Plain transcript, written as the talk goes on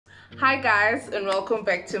Hi guys, and welcome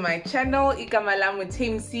back to my channel. Igama lami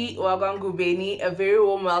Themsieh Wagwangubeni. A very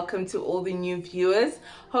warm welcome to all the new viewers.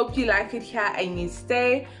 Hope you like it here and you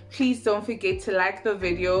stay. Please don't forget to like the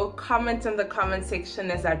video, comment in the comment section,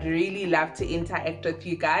 as I'd really love to interact with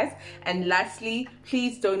you guys. And lastly,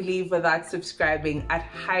 please don't leave without subscribing. I'd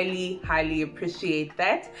highly appreciate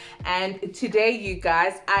that. And today, you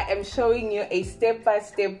guys, I am showing you a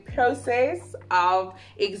step-by-step process of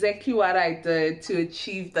exactly what I did to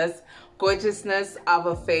achieve this gorgeousness of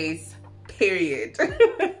a face, period.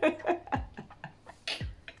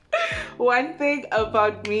 One thing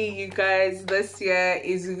about me, you guys, this year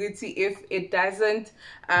is if it doesn't,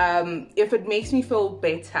 if it makes me feel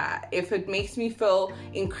better, if it makes me feel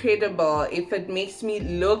incredible, if it makes me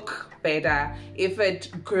look better, if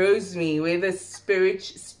it grows me, whether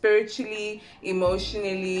spiritually,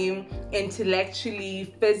 emotionally,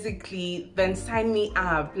 intellectually, physically, then sign me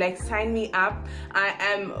up. Like, sign me up. I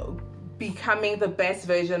am becoming the best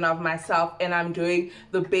version of myself, and I'm doing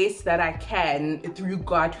the best that I can through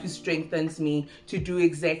God who strengthens me to do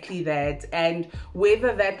exactly that. And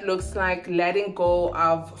whether that looks like letting go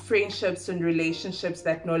of friendships and relationships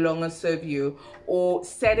that no longer serve you, or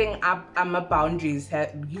setting up boundaries,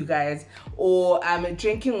 you guys, or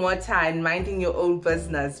drinking water and minding your own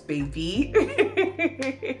business, baby.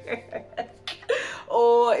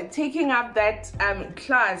 Or taking up that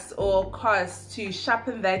class or course to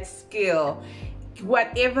sharpen that skill.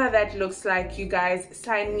 Whatever that looks like, you guys,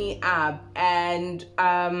 sign me up. And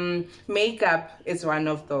makeup is one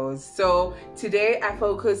of those. So today I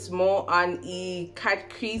focus more on a cut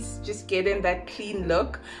crease, just getting that clean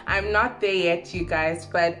look. I'm not there yet, you guys,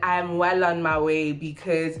 but I'm well on my way,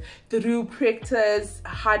 because through practice,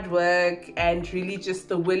 hard work, and really just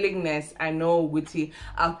the willingness, I know Wuti,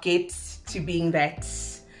 I'll get to being that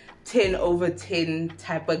 10 over 10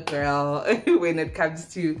 type of girl when it comes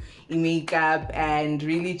to makeup, and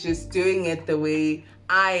really just doing it the way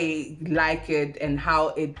I like it, and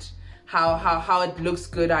how it looks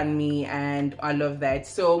good on me and all of that.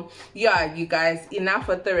 So yeah, you guys, enough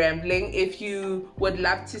with the rambling. If you would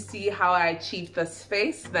love to see how I achieve this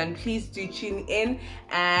face, then please do tune in,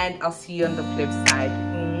 and I'll see you on the flip side.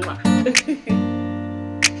 Mwah.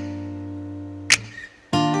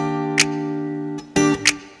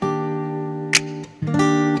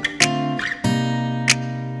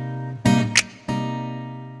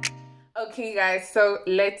 Okay guys, so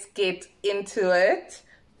let's get into it.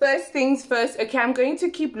 First things first. Okay, I'm going to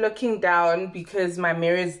keep looking down because my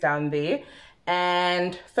mirror is down there.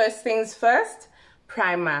 And first things first,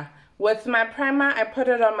 primer. With my primer, I put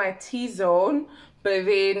it on my T-zone, but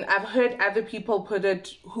then I've heard of other people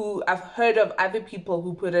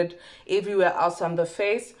who put it everywhere else on the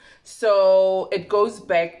face. So it goes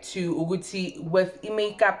back to Uguti. With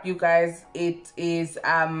makeup, you guys, it is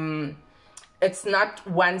it's not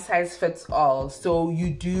one size fits all, so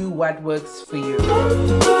you do what works for you.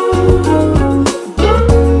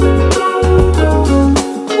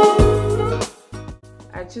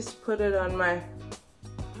 I just put it on my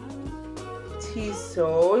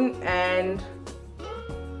T-zone, and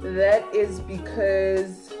that is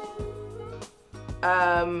because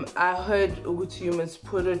I heard you must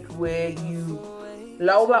put it where you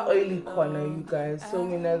lauba oily corner, you guys. So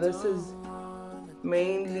this is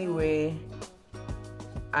mainly where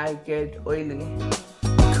I get oily.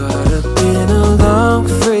 Could have been a long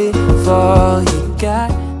free fall, you got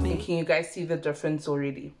me. Can you guys see the difference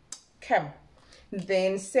already? Okay.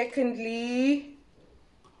 Then secondly,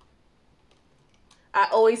 I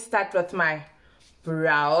always start with my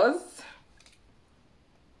brows.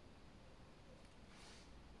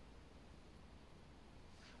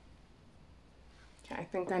 Okay, I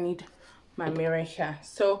think I need my mirror here.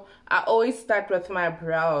 So I always start with my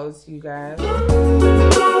brows, you guys.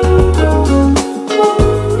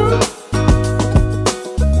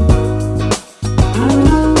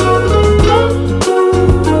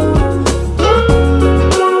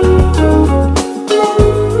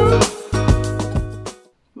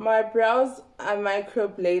 My brows are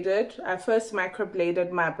microbladed. I first microbladed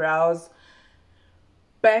my brows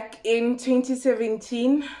back in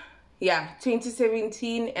 2017. Yeah,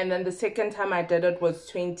 2017, and then the second time I did it was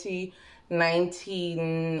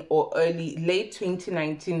 2019 or late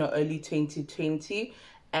 2019 or early 2020.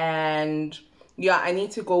 And yeah, I need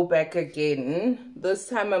to go back again. This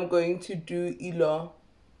time I'm going to do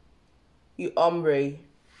ombre,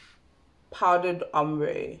 powdered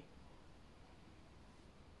ombre.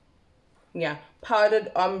 Yeah, powdered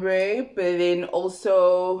ombre, but then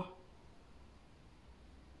also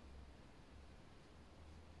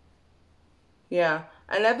yeah,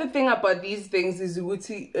 Another thing about these things is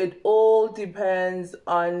it all depends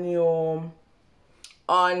on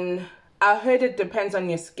I heard it depends on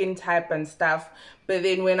your skin type and stuff, but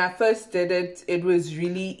then when I first did it, it was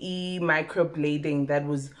really microblading that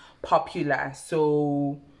was popular.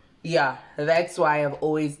 So yeah, that's why I've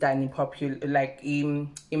always done microblading.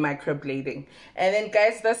 And then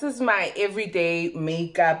guys, this is my everyday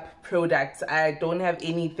makeup products. I don't have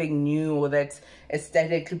anything new or that's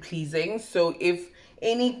aesthetically pleasing. So if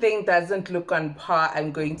anything doesn't look on par,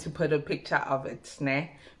 I'm going to put a picture of it, nah?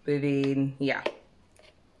 But then yeah.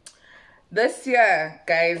 This year,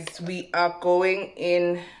 guys, so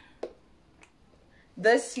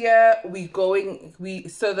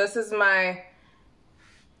this is my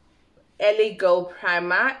LA Girl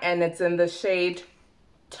primer, and it's in the shade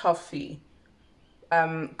Toffee.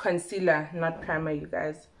 Concealer, not primer, you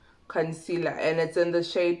guys. Concealer, and it's in the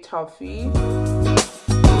shade Toffee.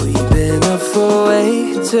 We've been up for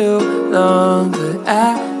way too long, but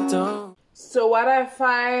I don't. So what I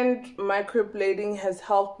find microblading has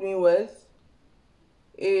helped me with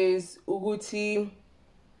is Uguti.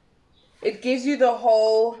 It gives you the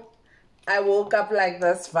whole I woke up like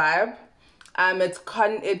this vibe. It's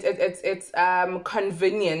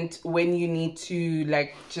convenient when you need to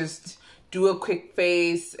like just do a quick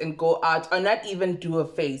face and go out, or not even do a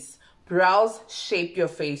face. Brows shape your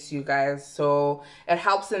face, you guys, so it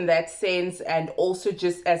helps in that sense. And also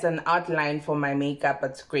just as an outline for my makeup,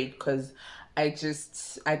 it's great because I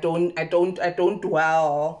don't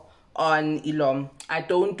dwell on ilom. I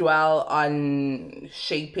don't dwell on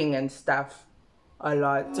shaping and stuff a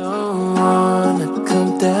lot. Don't wanna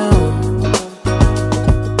come down.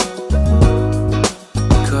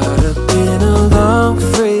 Caught up in a long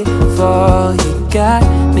free fall. You got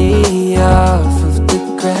me off of the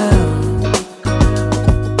ground.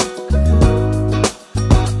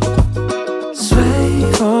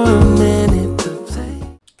 Sway for a minute to play.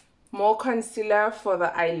 More concealer for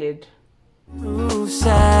the eyelid. Move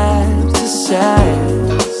side to side.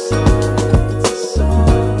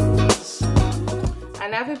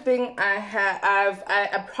 Another thing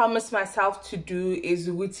I promised myself to do is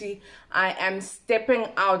I am stepping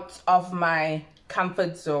out of my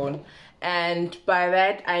comfort zone, and by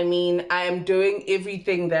that I mean I am doing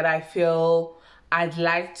everything that I feel I'd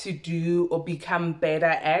like to do or become better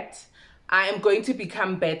at. I am going to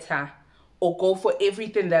become better or go for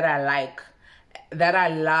everything that I like, that I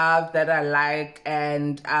love, that I like,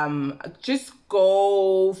 and just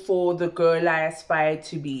go for the girl I aspire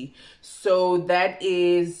to be. So that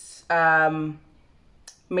is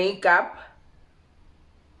makeup.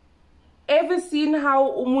 Ever seen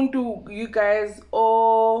how umuntu, you guys,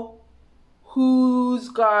 or who's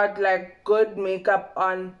got like good makeup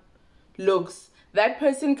on looks, that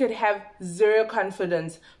person could have zero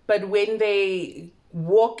confidence, but when they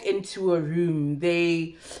walk into a room,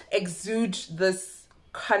 they exude this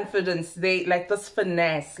confidence, they like this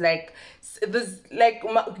finesse, like this, like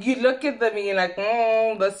you look at them and you're like,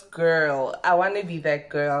 this girl, I want to be that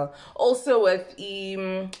girl. Also with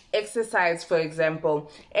exercise, for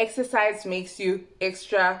example, exercise makes you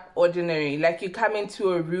extraordinary. Like you come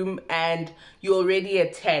into a room and you're already a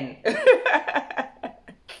 10.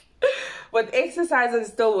 With exercise, I'm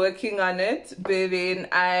still working on it, but then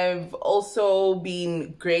I've also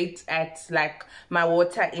been great at like my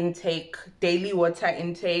water intake, daily water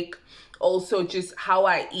intake, also just how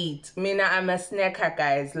I eat. Mina, I'm a snacker,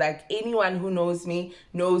 guys. Like anyone who knows me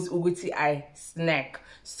knows Uguti, I snack.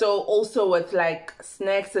 So also with like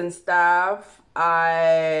snacks and stuff,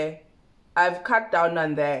 I've cut down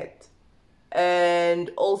on that. And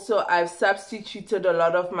also I've substituted a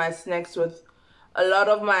lot of my snacks with a lot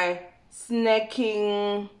of my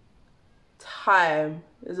snacking time.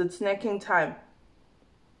 Is it snacking time?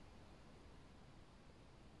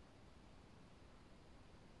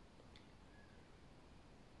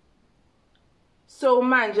 So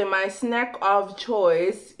manje, my snack of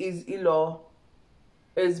choice is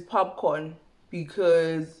popcorn,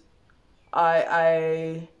 because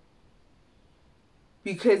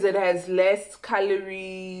because it has less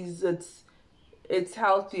calories, it's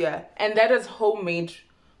healthier, and that is homemade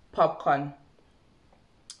popcorn.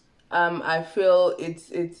 I feel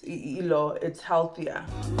it's healthier.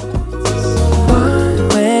 One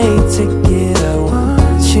way ticket, I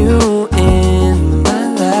want you in my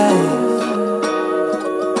life.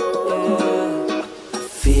 Yeah.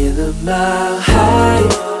 Feel a mile high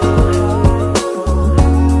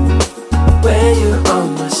when you're on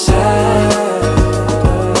my side.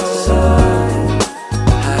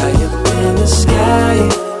 High up in the sky.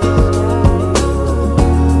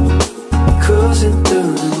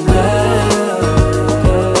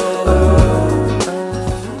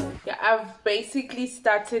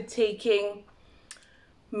 started taking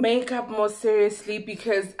makeup more seriously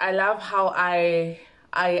because I love how I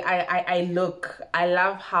look. I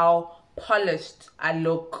love how polished I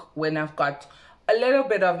look when I've got a little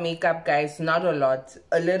bit of makeup, guys, not a lot,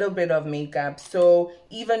 a little bit of makeup. So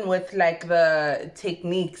even with like the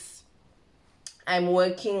techniques, I'm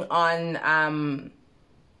working on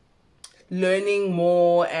learning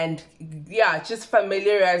more and yeah, just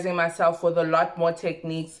familiarizing myself with a lot more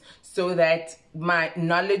techniques so that my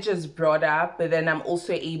knowledge is brought up, but then I'm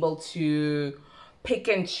also able to pick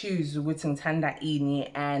and choose with ini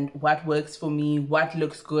and what works for me, what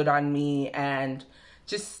looks good on me, and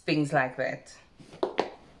just things like that.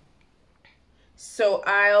 So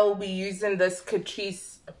I'll be using this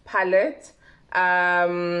Catrice palette.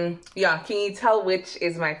 Yeah, can you tell which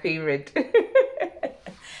is my favorite?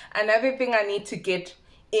 Another thing I need to get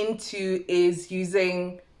into is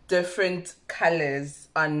using different colors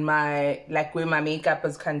on my, like where my makeup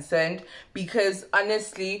is concerned, because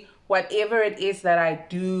honestly, whatever it is that I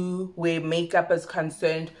do where makeup is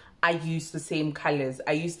concerned, I use the same colors.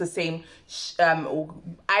 I use the same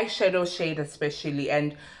eyeshadow shade especially.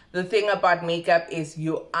 And the thing about makeup is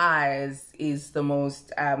your eyes is the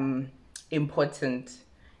most important.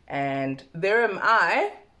 And there am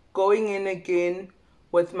I going in again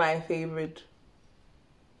with my favorite.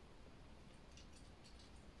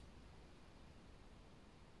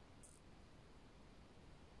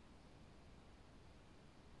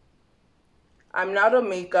 I'm not a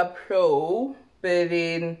makeup pro, but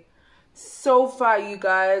then so far, you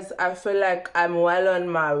guys, I feel like I'm well on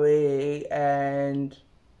my way, and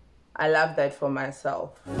I love that for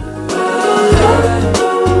myself.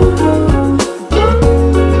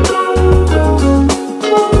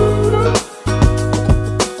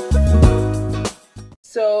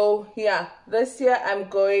 So yeah, this year I'm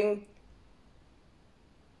going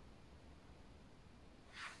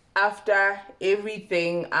after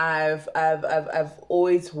everything I've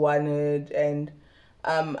always wanted, and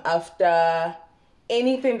after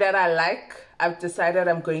anything that I like, I've decided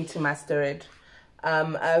I'm going to master it.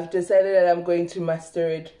 I've decided that I'm going to master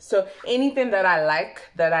it. So anything that I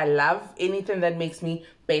like, that I love, anything that makes me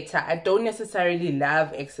better. I don't necessarily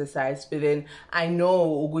love exercise, but then I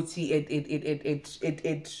know Uguti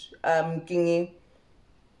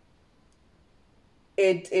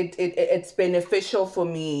it's beneficial for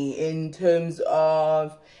me in terms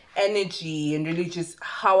of energy and really just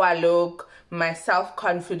how I look, my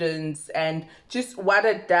self-confidence, and just what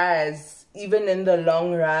it does even in the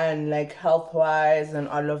long run, like health-wise and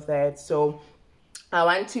all of that. So I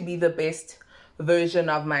want to be the best version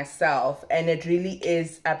of myself, and it really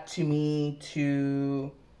is up to me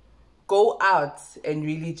to go out and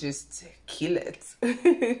really just kill it.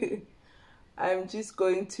 I'm just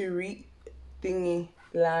going to read thingy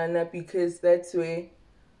Lana because that's where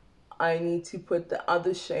I need to put the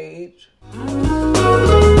other shade.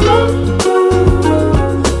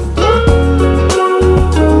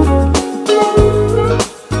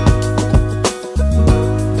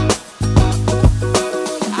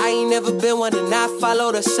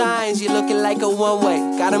 Follow the signs, you're looking like a one-way.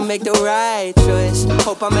 Gotta make the right choice.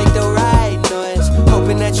 Hope I make the right noise.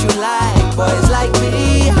 Hoping that you like boys like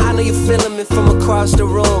me. I know you're feeling me from across the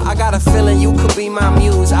room. I got a feeling you could be my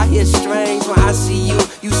muse. I hear strange when I see you.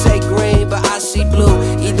 You say green, but I see blue.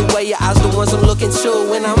 Either way, your eyes the ones I'm looking to.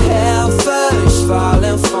 When I'm hell first,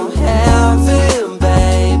 falling from heaven,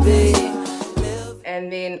 baby.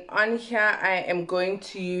 And then on here, I am going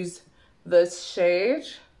to use this shade.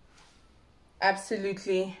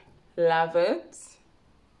 Absolutely love it.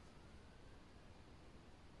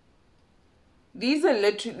 These are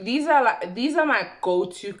literally, these are my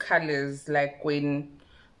go-to colors, like when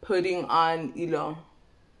putting on, you know,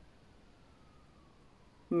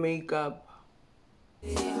 makeup.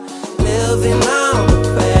 Living on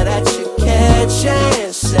the prayer that you catch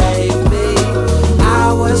and save me.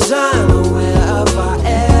 I was unaware of our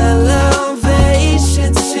elevation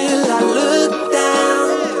till I looked down.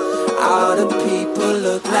 All the people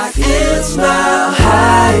look like it's not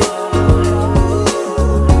high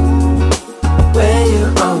when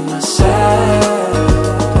you're on my side.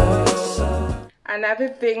 Another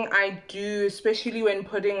thing I do, especially when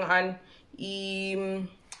putting on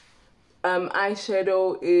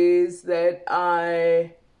eyeshadow, is that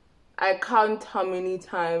I count how many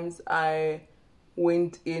times I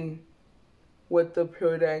went in with the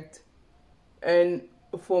product, and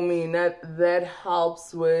for me that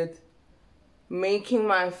helps with making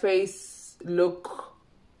my face look,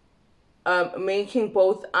 making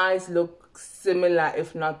both eyes look similar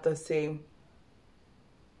if not the same.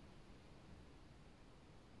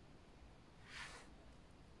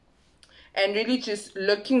 And really just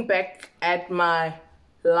looking back at my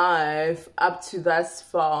life up to thus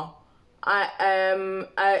far,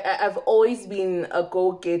 I've always been a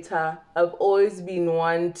go-getter. I've always been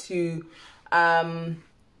one to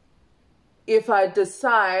if I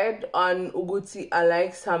decide on Uguti I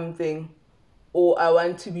like something or I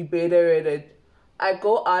want to be better at it, I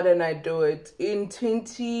go out and I do it. In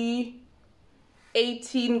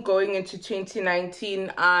 2018 going into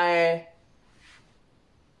 2019,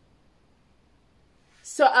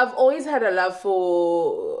 So I've always had a love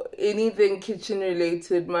for anything kitchen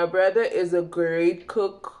related. My brother is a great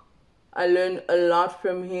cook. I learned a lot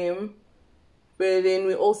from him. But then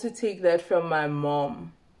we also take that from my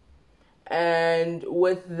mom. And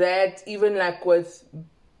with that, even like with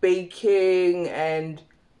baking and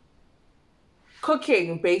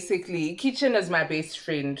cooking, basically, kitchen is my best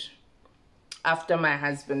friend after my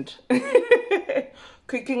husband.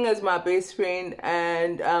 Cooking is my best friend.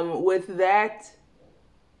 And with that,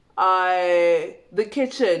 the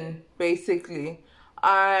kitchen, basically,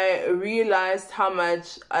 I realized how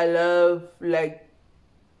much I love like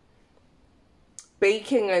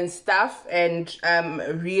baking and stuff, and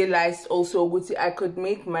realized also I could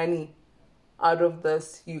make money out of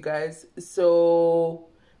this, you guys. So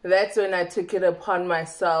that's when I took it upon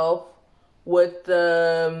myself with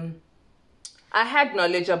I had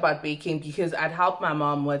knowledge about baking because I'd help my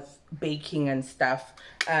mom with baking and stuff,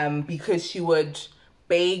 because she would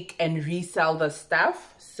bake and resell the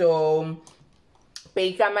stuff. So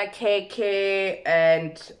bake cake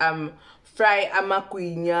and fry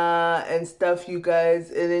amaquinya and stuff, you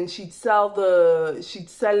guys, and then she'd sell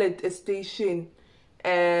it at station,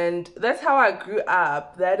 and that's how I grew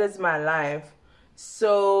up. That is my life.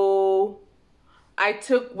 So I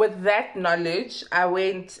took, with that knowledge, I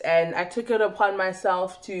went and I took it upon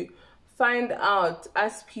myself to find out,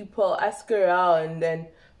 ask people, ask around, and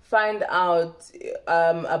find out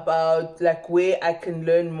about like where I can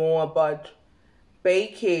learn more about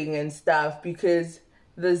baking and stuff, because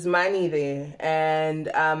there's money there. And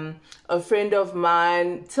a friend of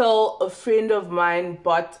mine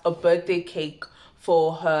bought a birthday cake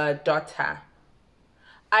for her daughter.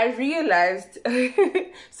 I realized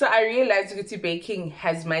Gucci baking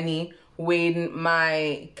has money when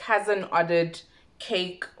my cousin ordered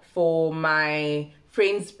cake for my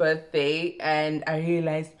friend's birthday, and I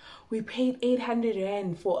realized we paid 800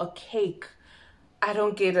 Rand for a cake. I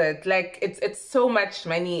don't get it. Like, it's so much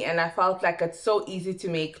money, and I felt like it's so easy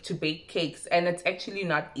to bake cakes, and it's actually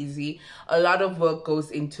not easy. A lot of work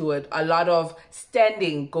goes into it. A lot of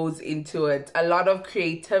standing goes into it. A lot of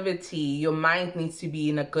creativity. Your mind needs to be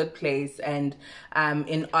in a good place, and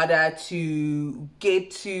in order to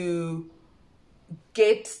get a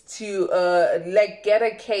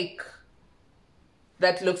cake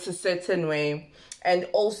that looks a certain way. And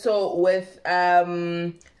also with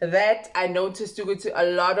that, I noticed a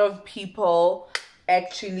lot of people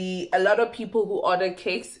who order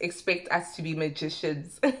cakes expect us to be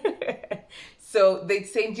magicians. So they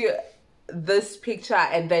send you this picture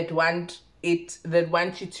and they'd want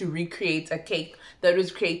you to recreate a cake that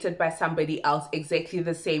was created by somebody else exactly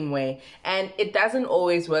the same way, and it doesn't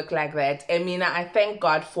always work like that. I mean, I thank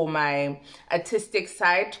God for my artistic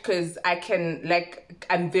side, because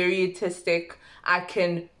I'm very artistic. I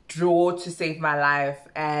can draw to save my life,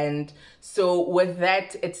 and so with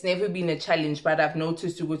that, it's never been a challenge. But I've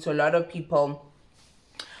noticed a lot of people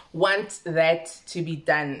want that to be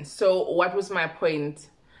done. So what was my point?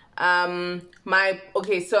 So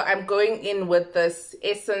I'm going in with this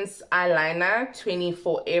Essence eyeliner,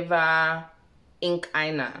 24 Ever ink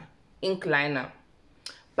liner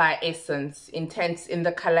by Essence, intense, in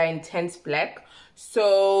the color Intense Black.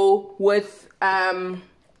 So with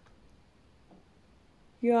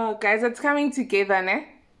yeah, guys, it's coming together, ne?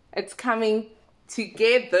 It's coming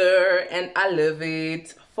together, and I love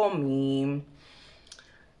it. For me,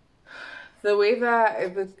 the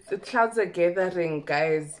weather, the clouds are gathering,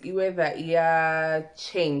 guys. The weather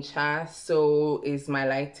change, huh? So is my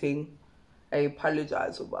lighting. I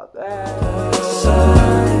apologize about that.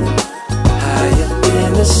 High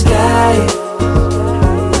in the sky.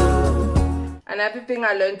 Another thing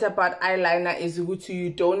I learned about eyeliner is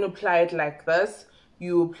you don't apply it like this.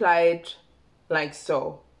 You apply it like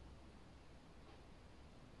so.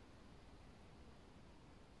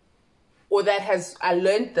 Or I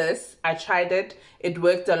learned this, I tried it, it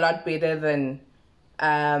worked a lot better than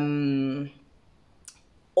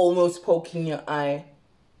almost poking your eye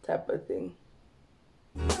type of thing.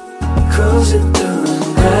 Cruising through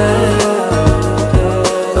the night.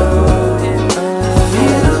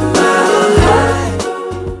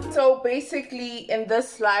 So basically in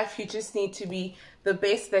this life, you just need to be the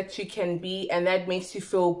best that you can be, and that makes you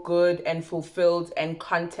feel good and fulfilled and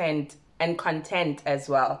content as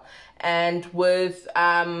well. And with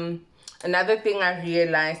another thing I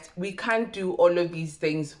realized, we can't do all of these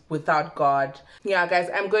things without God. Yeah, guys,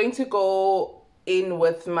 I'm going to go in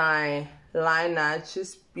with my liner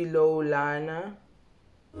just below liner.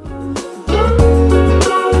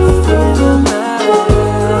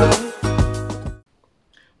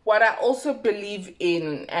 What I also believe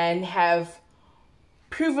in and have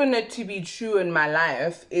proven it to be true in my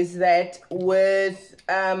life is that with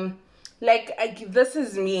this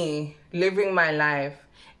is me living my life,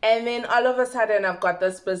 and then all of a sudden I've got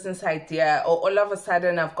this business idea, or all of a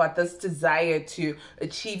sudden I've got this desire to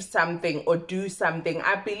achieve something or do something.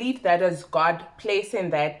 I believe that is God placing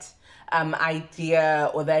that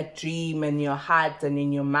idea or that dream in your heart and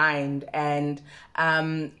in your mind. And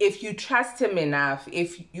if you trust him enough,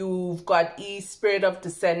 if you've got a spirit of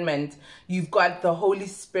discernment, you've got the Holy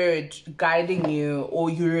Spirit guiding you, or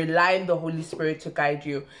you rely on the Holy Spirit to guide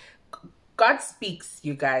you, God speaks,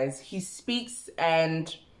 you guys. He speaks,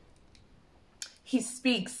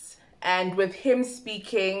 and with him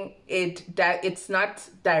speaking, it's not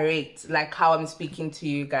direct like how I'm speaking to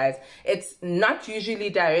you guys. It's not usually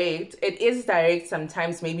direct. It is direct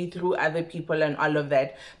sometimes, maybe through other people and all of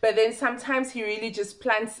that. But then sometimes he really just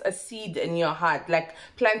plants a seed in your heart, like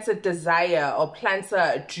plants a desire or plants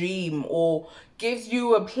a dream, or gives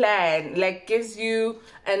you a plan, like gives you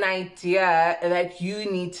an idea that you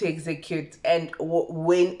need to execute. And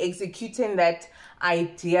when executing that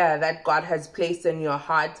idea that God has placed in your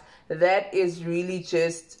heart, that is really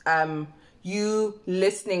just you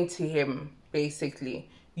listening to him, basically.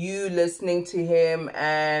 You listening to him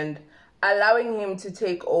and allowing him to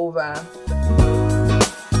take over.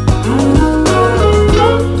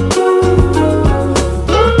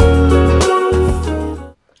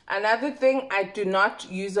 Another thing, I do not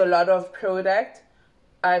use a lot of product.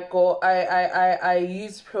 I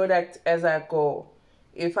use product as I go.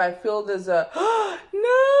 If I feel there's a no,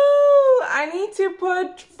 I need to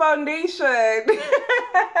put foundation.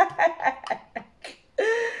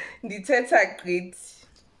 The grit.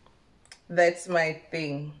 That's my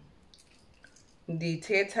thing. The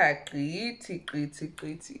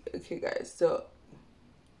gritty. Okay, guys, so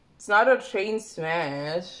it's not a train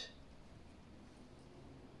smash.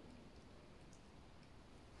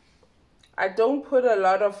 I don't put a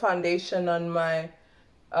lot of foundation on my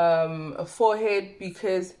forehead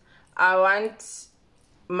because I want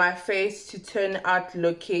my face to turn out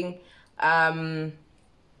looking as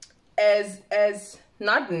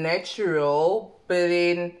not natural, but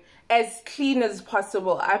then as clean as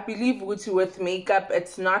possible. I believe with makeup,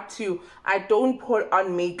 it's not to, I don't put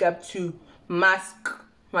on makeup to mask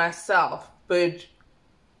myself, but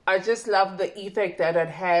I just love the effect that it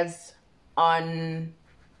has on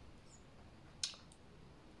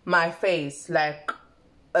my face, like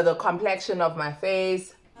the complexion of my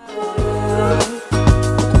face.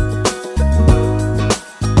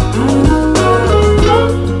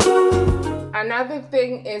 Another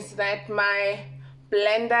thing is that my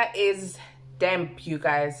blender is damp, you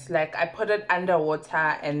guys. Like, I put it underwater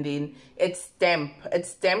and then it's damp.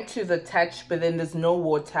 It's damp to the touch, but then there's no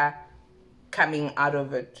water coming out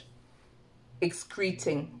of it,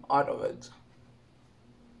 excreting out of it.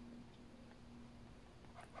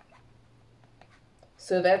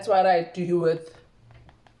 So that's what I do with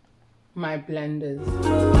my blenders.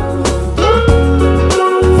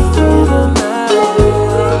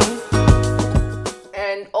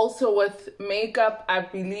 And also with makeup, I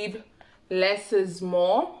believe less is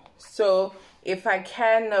more. So if I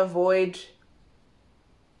can avoid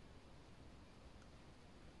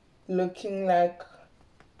looking like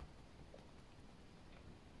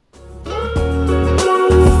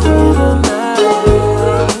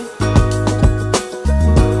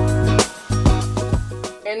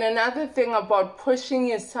And another thing about pushing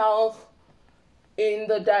yourself in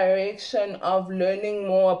the direction of learning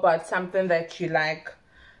more about something that you like,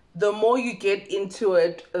 the more you get into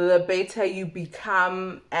it, the better you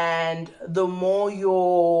become, and the more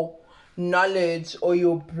your knowledge or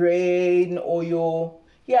your brain or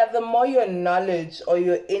the more your knowledge or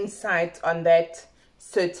your insight on that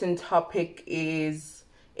certain topic is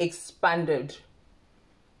expanded.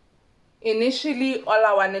 Initially, all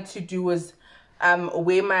I wanted to do was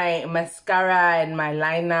wear my mascara and my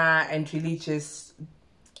liner and really just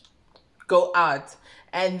go out.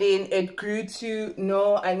 And then it grew to,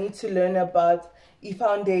 no, I need to learn about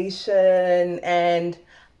foundation, and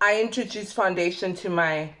I introduced foundation to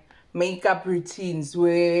my makeup routines,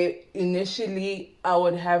 where initially I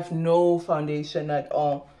would have no foundation at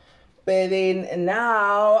all. But then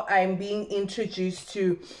now I'm being introduced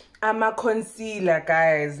to a concealer,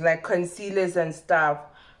 guys, like concealers and stuff.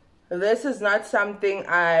 This is not something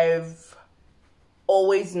I've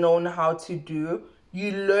always known how to do.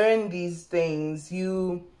 You learn these things.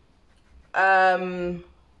 You learn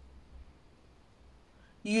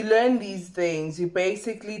these things. You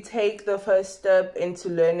basically take the first step into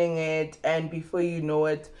learning it, and before you know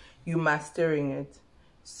it, you're mastering it.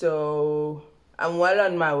 So I'm well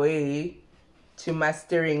on my way to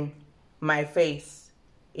mastering my face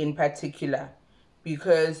in particular,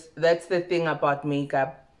 because that's the thing about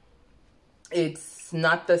makeup. It's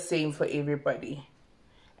not the same for everybody.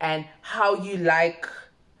 And how you like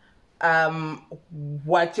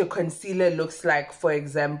what your concealer looks like, for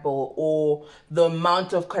example, or the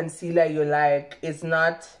amount of concealer you like is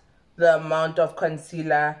not the amount of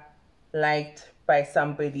concealer liked by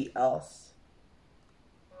somebody else.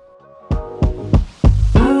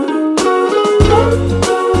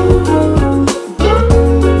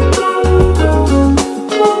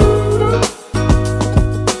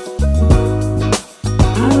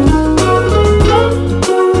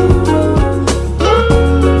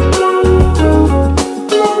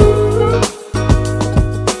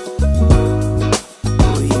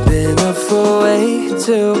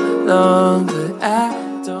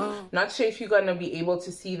 Not sure if you're gonna be able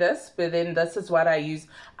to see this, but then this is what I use.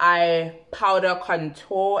 I powder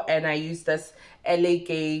contour, and I use this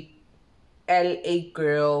LA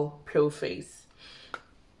Girl Pro Face.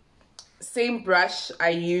 Same brush I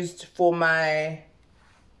used for my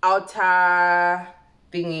outer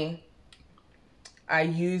thingy, I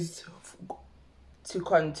used to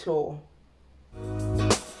contour.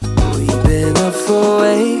 We've been up for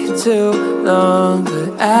way too long,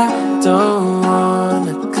 but I don't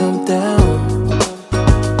wanna come down.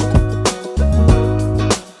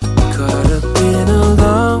 Caught up in a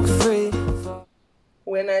long free fall.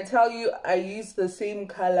 When I tell you I use the same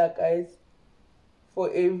color, guys, for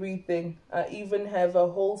everything. I even have a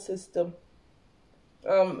whole system.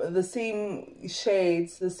 The same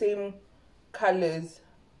shades, the same colors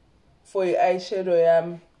for your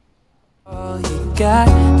eyeshadow. Oh, you got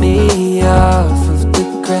me off of the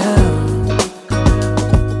ground.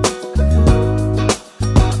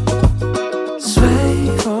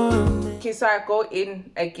 Sway for me. Okay, so I go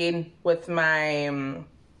in again with my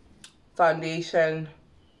foundation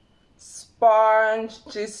sponge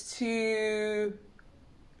just to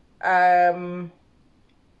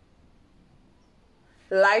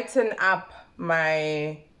lighten up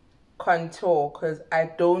my contour, because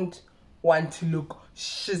I don't want to look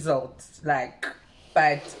chiseled, like,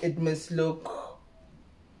 but it must look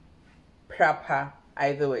proper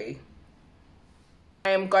either way.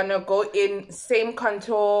 I am gonna go in same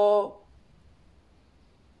contour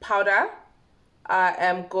powder. I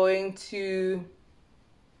am going to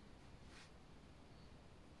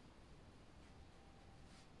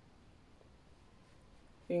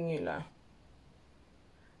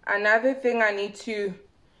another thing I need to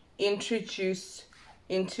introduce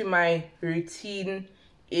into my routine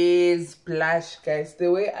is blush, guys.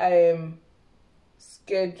 The way I am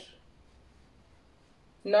scared,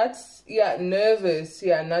 nervous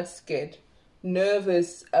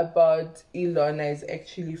about Ilona is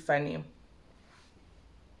actually funny.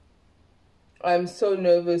 I'm so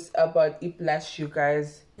nervous about the blush, you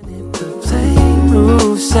guys.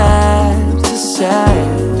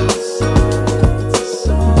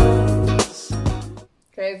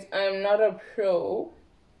 Guys, I'm not a pro.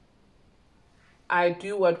 I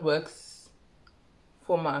do what works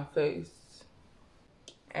for my face.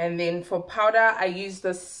 And then for powder, I use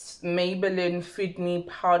this Maybelline Fit Me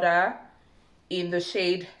powder in the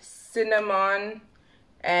shade Cinnamon.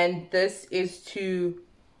 And this is to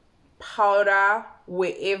powder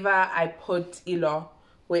wherever I put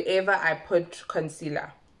wherever I put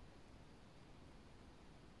concealer.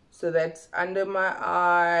 So that's under my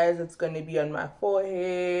eyes, it's going to be on my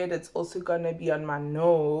forehead, it's also going to be on my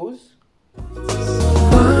nose.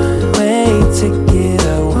 One way ticket,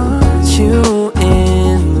 I want you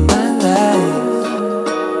in my life.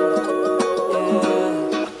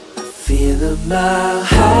 I feel a mile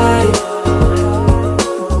high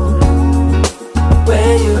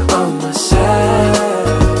when you're on my side.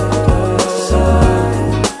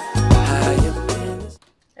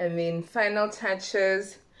 And then final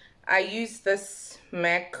touches, I use this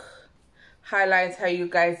MAC highlighter, you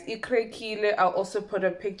guys. I'll also put a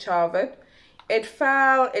picture of it. It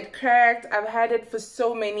fell, it cracked. I've had it for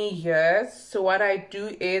so many years. So what I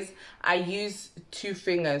do is I use 2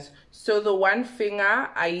 fingers. So the one finger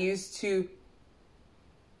I use to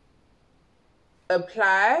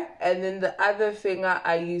apply, and then the other finger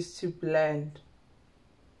I use to blend.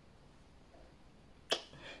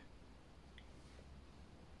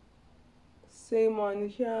 Same on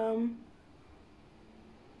here.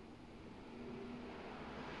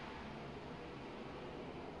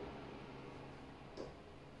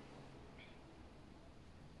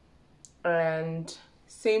 And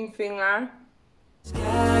same finger.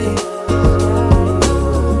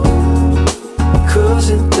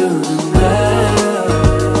 Cruising through the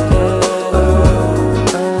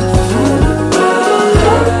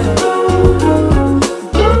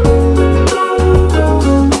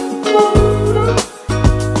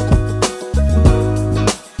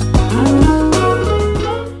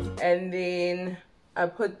and then I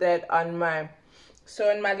put that on my,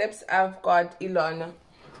 so on my lips I've got Ilona.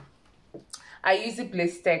 I use a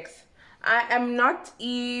Blistex. I'm not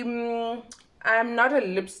a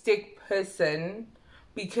lipstick person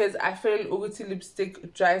because I feel Uguti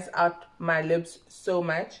lipstick dries out my lips so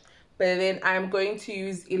much. But then I'm going to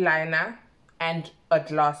use eyeliner and a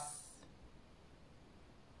gloss.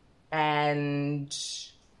 And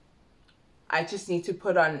I just need to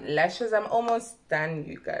put on lashes. I'm almost done,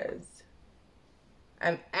 you guys.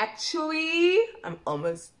 I'm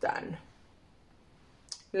almost done.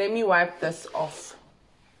 Let me wipe this off.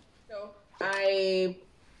 So I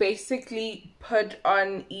basically put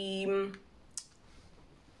on a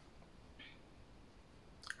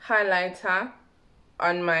highlighter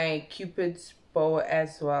on my Cupid's bow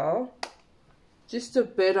as well. Just a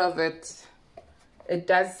bit of it. It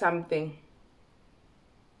does something.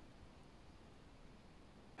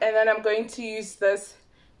 And then I'm going to use this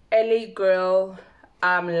LA Girl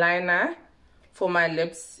liner for my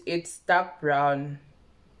lips. It's dark brown.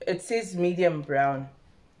 It says medium brown.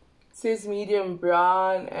 It says medium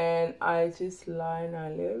brown, and I just line my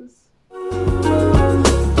lips.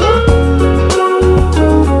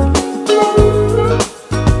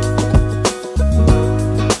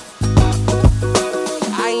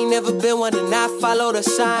 I ain't never been one to not follow the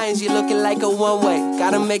signs. You're looking like a one-way.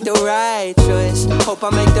 Gotta make the right choice. Hope I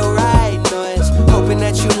make the right noise. Hoping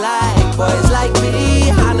that you like boys like me.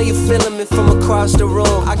 I know you're feeling me from across the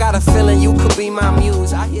room. I got a feeling you could be my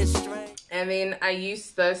muse. I hear strength. And then I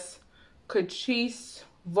use this Catrice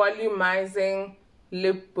volumizing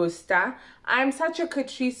lip booster. I'm such a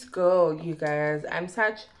Catrice girl, you guys. I'm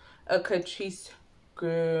such a Catrice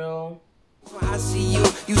girl. I see you,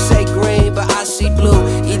 you say green, but I see blue.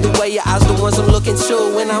 Either way, your eyes the ones I'm looking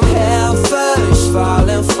to. When I'm hell first,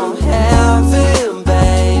 falling from heaven,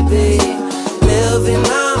 baby. Living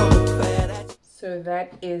on the prayer. So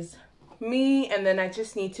that is me, and then I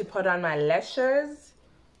just need to put on my lashes.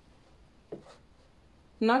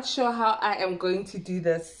 Not sure how I am going to do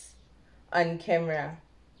this on camera.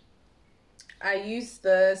 I use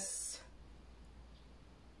this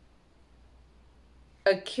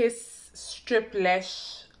a Kiss strip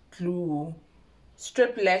lash glue,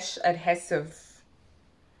 strip lash adhesive.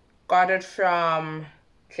 Got it from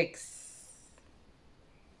Clicks.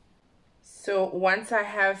 So once I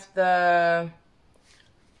have the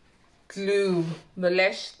glue, the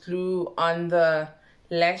lash glue on the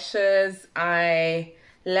lashes, I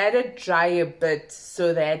let it dry a bit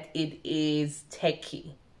so that it is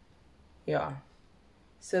tacky. Yeah,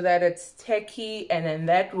 so that it's tacky, and then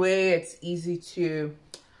that way it's easy to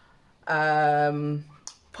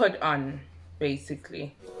put on,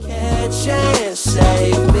 basically. Catch and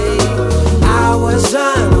save me. I was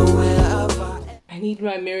unaware of I need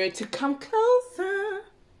my mirror to come closer.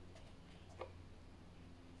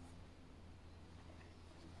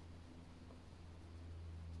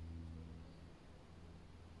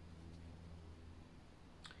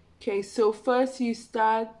 Okay, so first you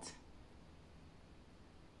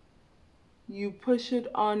push it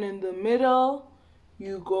on in the middle,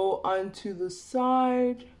 you go onto the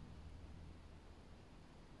side.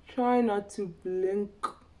 Try not to blink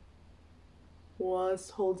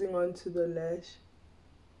whilst holding on to the lash.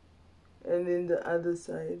 And then the other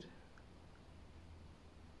side.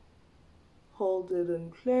 Hold it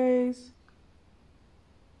in place.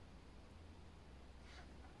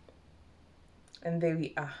 And there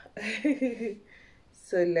we are.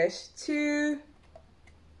 So lash 2,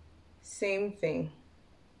 same thing.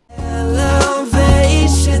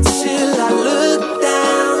 elevation till I look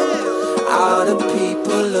down. All the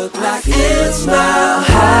people look like it's mile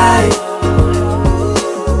high.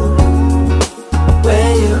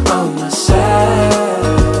 When you're on my side.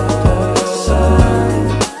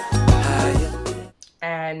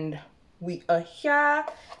 And we are here.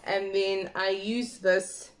 And then I use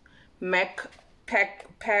this MAC Prep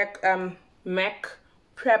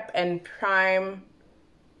and Prime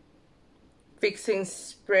fixing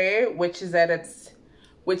spray, which is at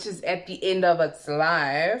the end of its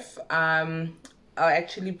life. I'll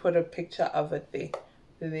actually put a picture of it there.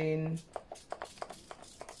 Then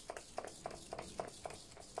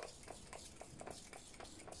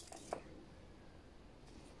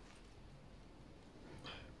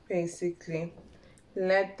basically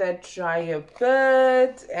let that dry a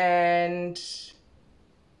bit, and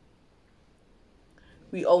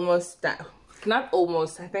we almost done. Not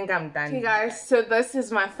almost, I think I'm done. Okay guys, so this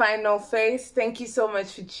is my final face. Thank you so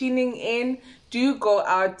much for tuning in. Do go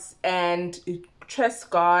out and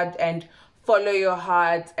trust God and follow your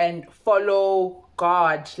heart and follow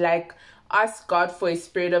God. Like, ask God for a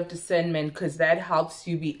spirit of discernment, because that helps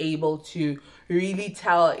you be able to really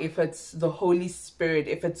tell if it's the Holy Spirit,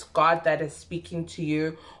 if it's God that is speaking to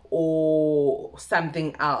you or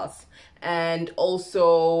something else. And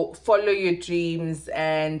also follow your dreams,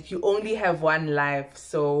 and you only have one life,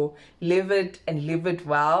 so live it and live it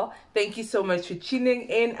well. Thank you so much for tuning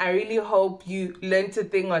in. I really hope you learned a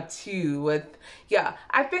thing or two with, yeah,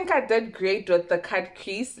 I think I did great with the cut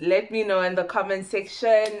crease. Let me know in the comment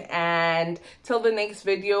section, and till the next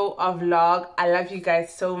video or vlog, I love you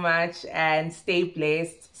guys so much and stay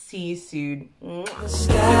blessed. See you soon.